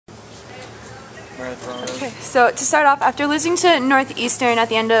Okay, so to start off, after losing to Northeastern at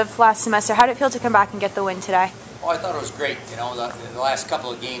the end of last semester, how did it feel to come back and get the win today? Oh, I thought it was great. You know, the last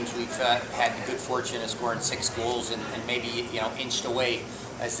couple of games we've had the good fortune of scoring 6 goals and maybe, inched away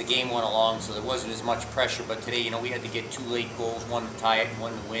as the game went along, so there wasn't as much pressure. But today, we had to get 2 late goals, one to tie it and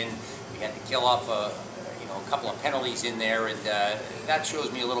one to win. We had to kill off a couple of penalties in there, and that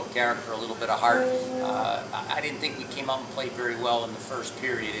shows me a little character, a little bit of heart. I didn't think we came out and played very well in the first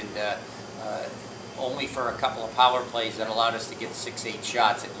period, and only for a couple of power plays that allowed us to get 6-8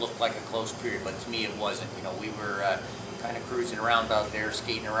 shots. It looked like a close period, but to me it wasn't. We were kind of cruising around out there,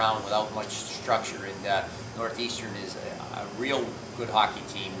 skating around without much structure, and Northeastern is a real good hockey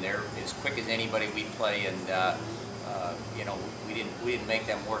team. They're as quick as anybody we play, and we didn't make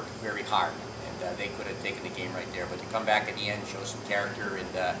them work very hard. They could have taken the game right there, but to come back at the end, show some character,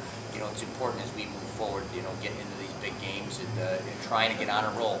 and it's important as we move forward. Getting into these big games and trying to get on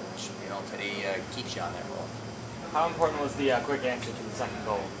a roll. Which, today keeps you on that roll. How important was the quick answer to the second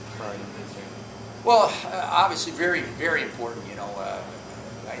goal for Northeastern? Well, obviously very, very important.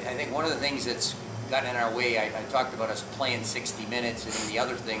 I think one of the things that's gotten in our way, I talked about us playing 60 minutes, and the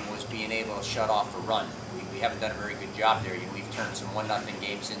other thing was being able to shut off a run. We haven't done a very good job there. We've turned some 1-0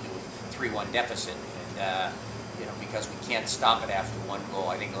 games into a 3-1 deficit, and because we can't stop it after 1 goal.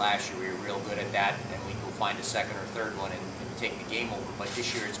 I think last year we were real good at that, and we go find a second or third one and take the game over. But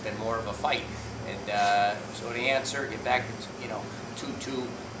this year it's been more of a fight, and so the answer, get back to 2-2.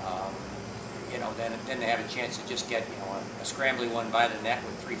 Then they have a chance to just get a scrambly one by the net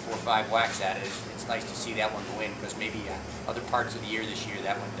with 3, 4, 5 whacks at it. It's nice to see that one go in, because maybe other parts of the year this year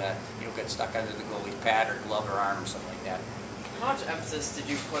that one got stuck under the goalie's pad or glove or arm or something like that. How much emphasis did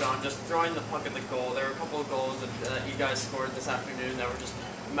you put on just throwing the puck at the goal? There were a couple of goals that you guys scored this afternoon that were just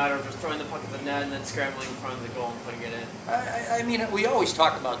a matter of just throwing the puck at the net and then scrambling in front of the goal and putting it in. I mean, we always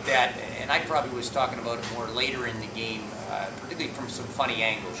talk about that, and I probably was talking about it more later in the game, particularly from some funny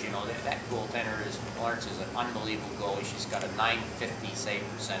angles. That goaltender Lawrence is an unbelievable goalie. She's got a .950 save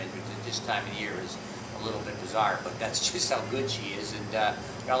percentage, which at this time of year is a little bit bizarre, but that's just how good she is. And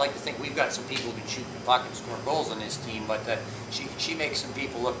I like to think we've got some people who can shoot the puck and score goals on this team, but she makes some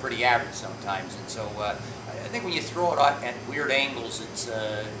people look pretty average sometimes. And so I think when you throw it at weird angles,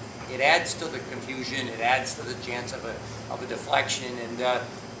 it adds to the confusion. It adds to the chance of a deflection, and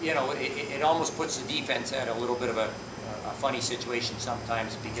it almost puts the defense at a little bit of a funny situation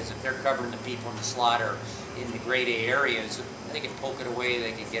sometimes, because if they're covering the people in the slot or in the grade A areas, they can poke it away.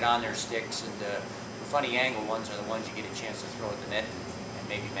 They can get on their sticks, and the funny angle ones are the ones you get a chance to throw at the net and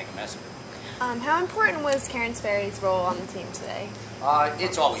maybe make a mess of it. How important was Karen Sperry's role on the team today?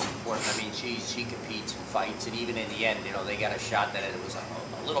 It's always important. I mean, she competes and fights, and even in the end, they got a shot that it was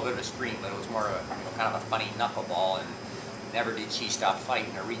a little bit of a screen, but it was more of a kind of a funny knuckleball, and never did she stop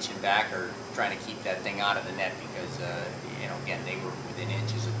fighting or reaching back or trying to keep that thing out of the net, because again, they were within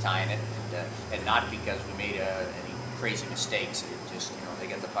inches of tying it, and not because we made any crazy mistakes. It just they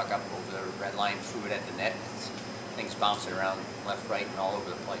got the puck up over the red line, threw it at the net, and things bouncing around left, right, and all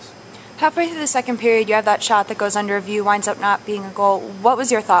over the place. Halfway through the second period, you have that shot that goes under review, winds up not being a goal. What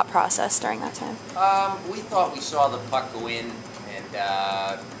was your thought process during that time? We thought we saw the puck go in, and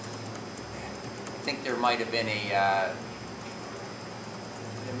I think there might have been a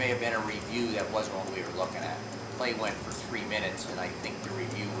review that wasn't what we were looking at. The play went for 3 minutes, and I think the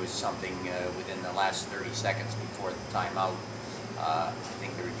review was something within the last 30 seconds before the timeout. I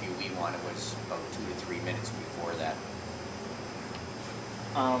think the review we wanted was about 2 to 3 minutes before that.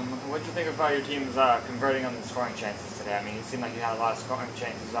 What did you think about your team's converting on the scoring chances today? I mean, it seemed like you had a lot of scoring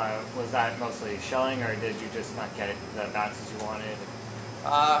chances. Was that mostly shelling, or did you just not get the bounces you wanted?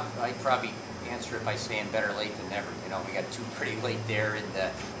 I'd probably answer it by saying better late than never. We got 2 pretty late there, and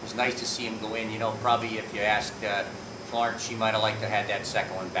it was nice to see him go in. Probably if you asked Florence, she might have liked to have had that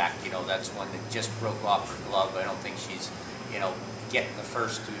second one back. That's one that just broke off her glove. I don't think she's, getting the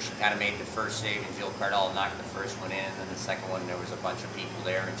first 2. She kind of made the first save, and Jill Cardell knocked the first one in, and then the second one there was a bunch of people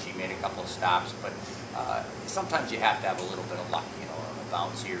there, and she made a couple of stops. But sometimes you have to have a little bit of luck, a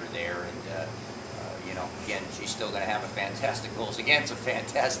bounce here or there, and again, she's still going to have a fantastic goals against, a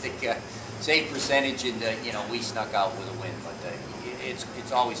fantastic save percentage, and we snuck out with a win. But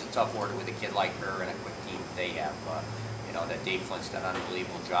it's always a tough order with a kid like her and a quick team that they have. That Dave Flint's done an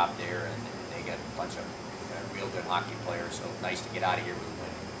unbelievable job there, and they got a bunch of real good hockey players, so nice to get out of here with a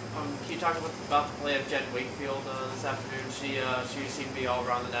win. Can you talk about the play of Jen Wakefield this afternoon? She seemed to be all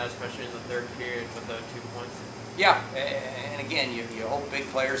around the net, especially in the third period with the 2 points. Yeah, and again, you hope big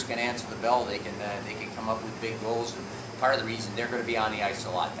players can answer the bell. They can come up with big goals, and part of the reason they're going to be on the ice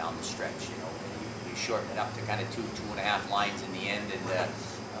a lot down the stretch. You shorten it up to kind of 2.5 lines in the end, and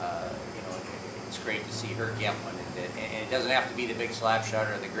it's great to see her get one. And it doesn't have to be the big slap shot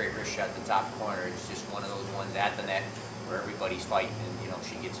or the great wrist shot at the top corner. It's just one of those ones at the net where everybody's fighting, and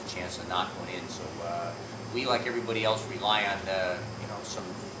she gets a chance to knock one in. So we, like everybody else, rely on some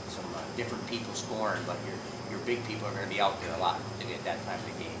different people scoring, but your big people are going to be out there a lot at that time of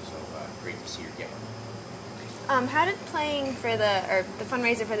the game. So great to see her get one. How did playing for the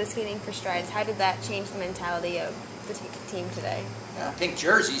fundraiser for the Skating for Strides, how did that change the mentality of the team today? Pink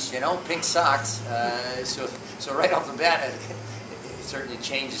jerseys, pink socks. So right off the bat, it certainly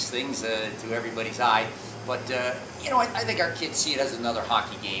changes things to everybody's eye. But I think our kids see it as another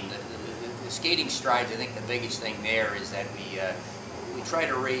hockey game. The Skating Strides, I think the biggest thing there is that we try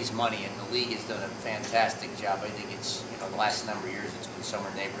to raise money, and the league has done a fantastic job. I think it's the last number of years it's been somewhere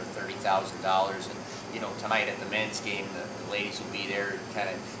in the neighborhood of $30,000, and tonight at the men's game, the ladies will be there kind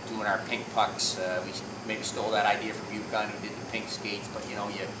of doing our pink pucks. We maybe stole that idea from UConn, who did the pink skates, but you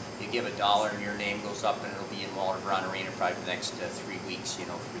give $1 and your name goes up, and it'll be in Walter Brown Arena probably for the next 3 weeks, through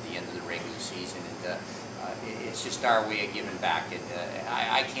the end of the regular season. And it's just our way of giving back. And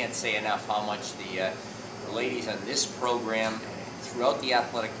I can't say enough how much the ladies on this program throughout the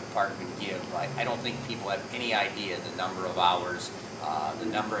athletic department give. I don't think people have any idea the number of hours, the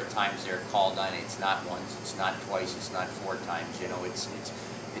number of times they're called on. It's not once, it's not twice, it's not 4 times.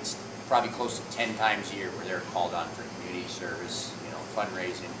 It's probably close to 10 times a year where they're called on for community service,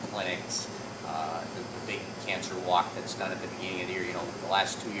 fundraising, clinics, the big cancer walk that's done at the beginning of the year. The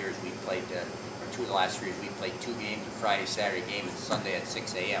last 2 years we played, or 2 of the last 3 years we played 2 games, a Friday, Saturday game, and Sunday at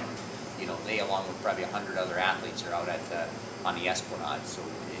 6 a.m. They, along with probably 100 other athletes, are out on the Esplanade. So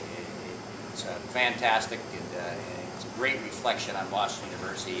it's fantastic, and it's a great reflection on Boston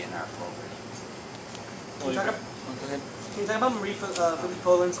University and our program. Can you talk about Marie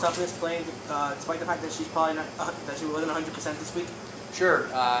Filipolin's toughness playing, despite the fact that she's probably not, that she wasn't 100% this week? Sure.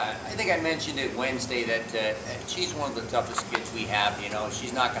 I think I mentioned it Wednesday that she's one of the toughest kids we have.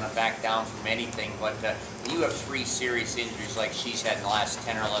 She's not going to back down from anything. But when you have 3 serious injuries like she's had in the last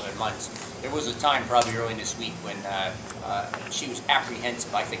 10 or 11 months, there was a time probably early this week when she was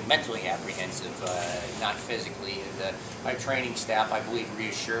apprehensive. I think mentally apprehensive, not physically. And my training staff, I believe,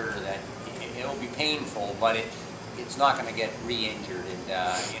 reassured her that it'll be painful, but it's not going to get re-injured. And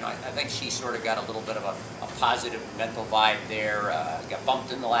I think she sort of got a little bit of a positive mental vibe there. Got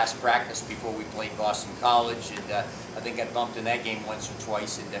bumped in the last practice before we played Boston College, and I think got bumped in that game once or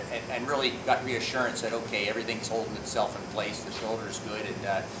twice, and really got reassurance that okay, everything's holding itself in place. The shoulder's good,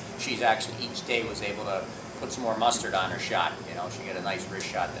 and she's actually each day was able to put some more mustard on her shot. She got a nice wrist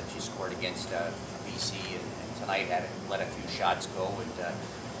shot that she scored against BC, and tonight let a few shots go,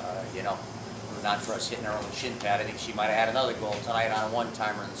 and not for us hitting our own shin pad. I think she might have had another goal tonight on a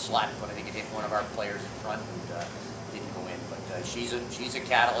one-timer in the slot, but I think it hit one of our players in front and didn't go in. But she's a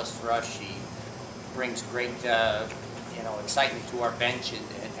catalyst for us. She brings great excitement to our bench,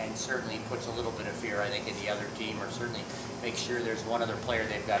 and certainly puts a little bit of fear, I think, in the other team, or certainly makes sure there's one other player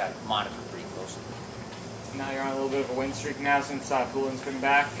they've got to monitor pretty closely. Now you're on a little bit of a win streak now since Poulin's been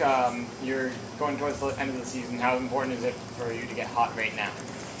back. You're going towards the end of the season. How important is it for you to get hot right now?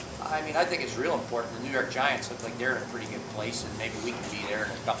 I think it's real important. The New York Giants look like they're in a pretty good place, and maybe we can be there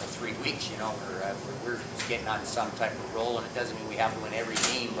in a couple, 3 weeks. We're getting on some type of roll, and it doesn't mean we have to win every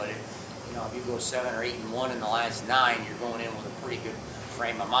game. But if you go 7 or 8-1 in the last 9, you're going in with a pretty good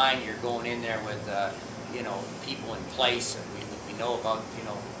frame of mind. You're going in there with people in place. And we know about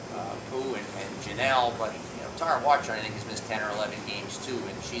Pooh and Janelle, but Tara Watcher, I think, has missed 10 or 11 games too,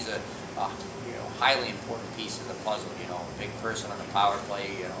 and she's a highly important piece of the puzzle. A big person on the power play.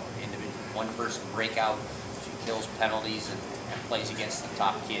 Individual one-person breakout. She kills penalties and plays against the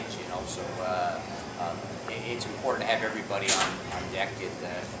top kids. So it's important to have everybody on deck. And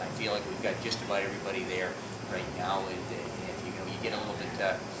I feel like we've got just about everybody there right now. And if you get a little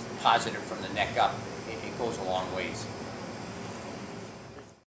bit positive from the neck up, it goes a long ways.